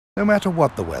No matter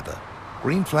what the weather,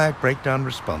 Green Flag Breakdown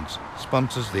Response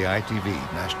sponsors the ITV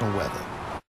National Weather.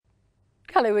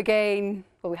 Hello again.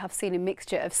 Well, we have seen a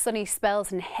mixture of sunny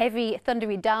spells and heavy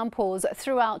thundery downpours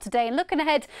throughout today. And looking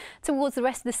ahead towards the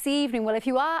rest of this evening, well, if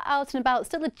you are out and about,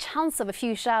 still a chance of a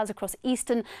few showers across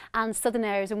eastern and southern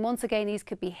areas. And once again, these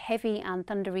could be heavy and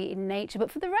thundery in nature.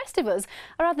 But for the rest of us,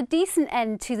 a rather decent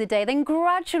end to the day. Then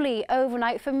gradually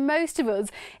overnight, for most of us,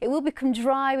 it will become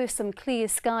dry with some clear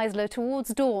skies low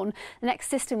towards dawn. The next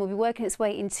system will be working its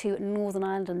way into Northern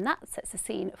Ireland, and that sets the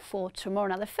scene for tomorrow.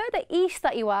 Now, the further east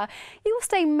that you are, you will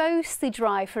stay mostly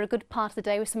dry for a good part of the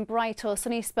day with some bright or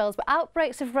sunny spells, but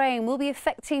outbreaks of rain will be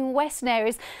affecting western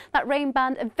areas. That rain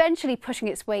band eventually pushing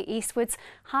its way eastwards.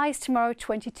 Highs tomorrow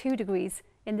 22 degrees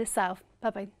in the south.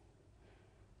 Bye-bye.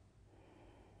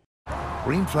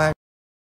 Green Flag